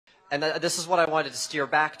And this is what I wanted to steer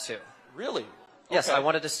back to. Really? Yes, Okay. I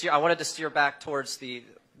wanted to steer back towards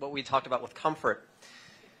what we talked about with comfort.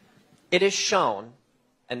 It is shown,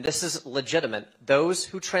 and this is legitimate, those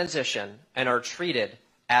who transition and are treated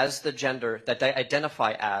as the gender that they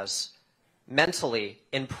identify as mentally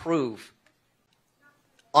improve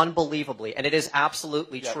unbelievably, and it is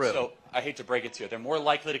absolutely true. So I hate to break it to you. They're more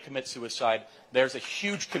likely to commit suicide. There's a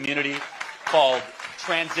huge community called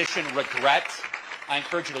Transition Regret. I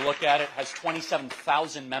encourage you to look at it. It has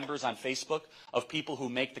 27,000 members on Facebook of people who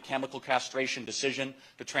make the chemical castration decision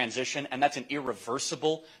to transition, and that's an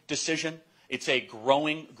irreversible decision. It's a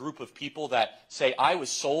growing group of people that say, I was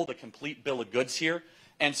sold a complete bill of goods here.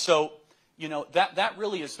 And so, you know, that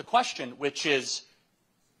really is the question, which is,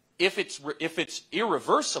 if it's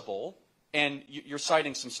irreversible, and you're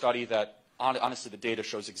citing some study that, honestly, the data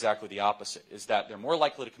shows exactly the opposite, is that they're more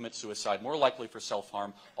likely to commit suicide, more likely for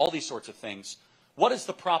self-harm, all these sorts of things. What is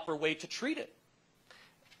the proper way to treat it?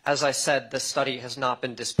 As I said, the study has not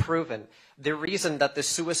been disproven. The reason that the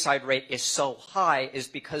suicide rate is so high is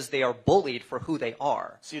because they are bullied for who they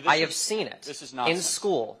are. See, I have seen it this is nonsense. in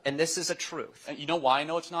school, and this is a truth. And you know why I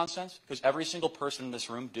know it's nonsense? Because every single person in this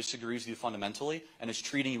room disagrees with you fundamentally and is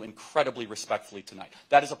treating you incredibly respectfully tonight.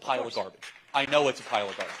 That is a pile of garbage. I know it's a pile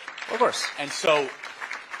of garbage. Of course. And so,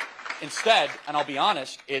 instead, and I'll be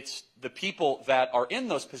honest, it's the people that are in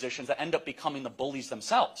those positions that end up becoming the bullies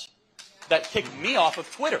themselves, that kicked me off of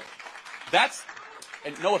Twitter. That's,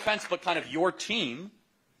 and no offense, but kind of your team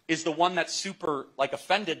is the one that's super, like,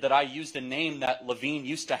 offended that I used a name that Levine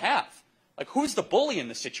used to have. Like, who's the bully in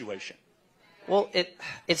this situation? Well,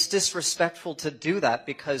 it's disrespectful to do that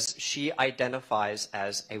because she identifies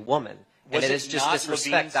as a woman. And it is just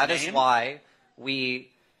disrespect. That is why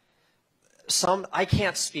I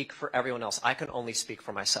can't speak for everyone else. I can only speak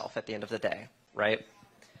for myself at the end of the day, right?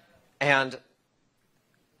 And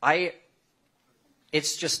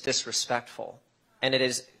it's just disrespectful. And it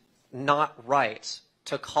is not right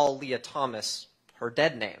to call Leah Thomas her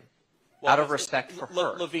dead name out of respect for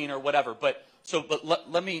her. Levine or whatever. But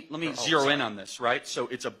let me zero in on this, right? So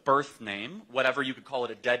it's a birth name, whatever you could call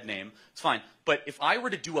it, a dead name. It's fine. But if I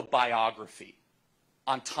were to do a biography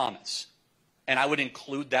on Thomas and I would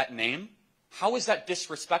include that name, how is that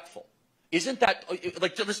disrespectful? Isn't that,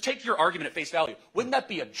 like, let's take your argument at face value. Wouldn't that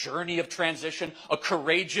be a journey of transition, a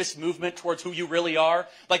courageous movement towards who you really are?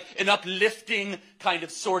 Like an uplifting kind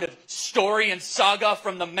of sort of story and saga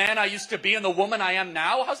from the man I used to be and the woman I am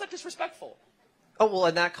now? How's that disrespectful? Oh, well,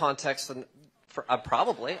 in that context, then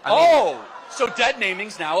probably. So dead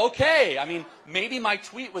naming's now okay. I mean, maybe my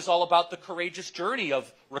tweet was all about the courageous journey of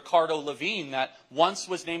Ricardo Levine that once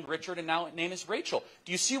was named Richard and now name is Rachel.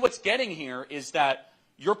 Do you see what's getting here is that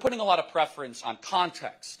you're putting a lot of preference on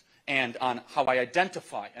context and on how I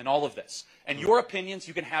identify and all of this. And your opinions,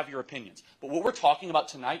 you can have your opinions. But what we're talking about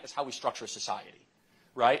tonight is how we structure society,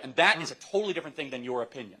 right? And that is a totally different thing than your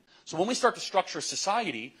opinion. So when we start to structure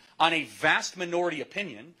society on a vast minority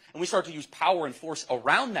opinion, and we start to use power and force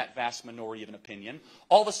around that vast minority of an opinion,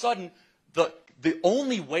 all of a sudden, the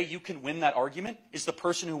only way you can win that argument is the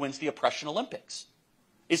person who wins the oppression Olympics.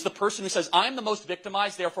 Is the person who says, I'm the most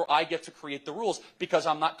victimized, therefore I get to create the rules because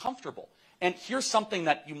I'm not comfortable. And here's something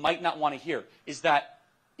that you might not want to hear, is that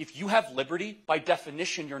if you have liberty, by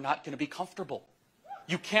definition, you're not going to be comfortable.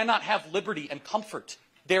 You cannot have liberty and comfort.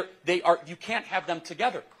 You can't have them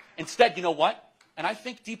together. Instead, you know what? And I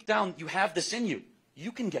think deep down you have this in you.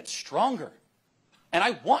 You can get stronger. And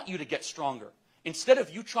I want you to get stronger. Instead of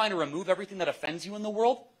you trying to remove everything that offends you in the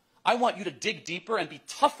world, I want you to dig deeper and be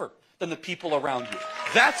tougher than the people around you.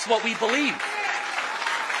 That's what we believe.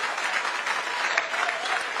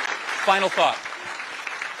 Final thought.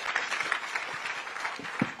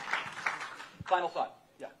 Final thought.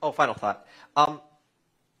 Yeah. Oh, final thought.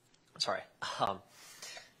 Sorry.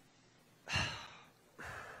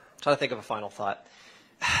 Trying to think of a final thought.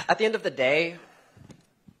 At the end of the day,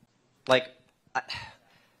 like,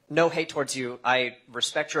 no hate towards you. I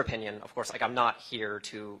respect your opinion. Of course, like, I'm not here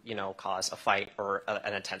to, cause a fight or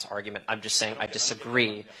an intense argument. I'm just saying I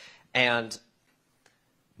disagree. And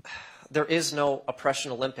there is no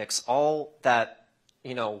oppression Olympics. All that,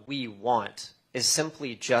 we want is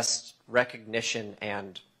simply just recognition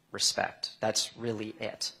and respect. That's really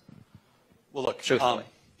it. Well, look,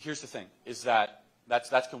 here's the thing, is that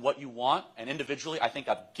that's what you want, and individually, I think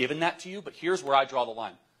I've given that to you, but here's where I draw the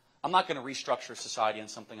line. I'm not going to restructure society on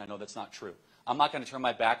something I know that's not true. I'm not going to turn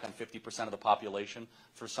my back on 50% of the population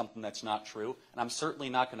for something that's not true, and I'm certainly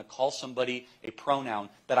not going to call somebody a pronoun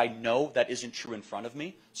that I know that isn't true in front of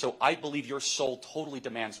me. So I believe your soul totally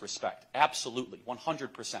demands respect. Absolutely,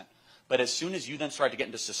 100%. But as soon as you then start to get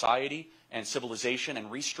into society and civilization and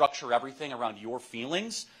restructure everything around your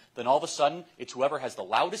feelings, then all of a sudden, it's whoever has the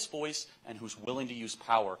loudest voice and who's willing to use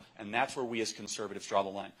power. And that's where we as conservatives draw the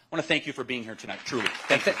line. I want to thank you for being here tonight, truly.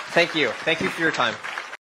 Thank you. Thank you for your time.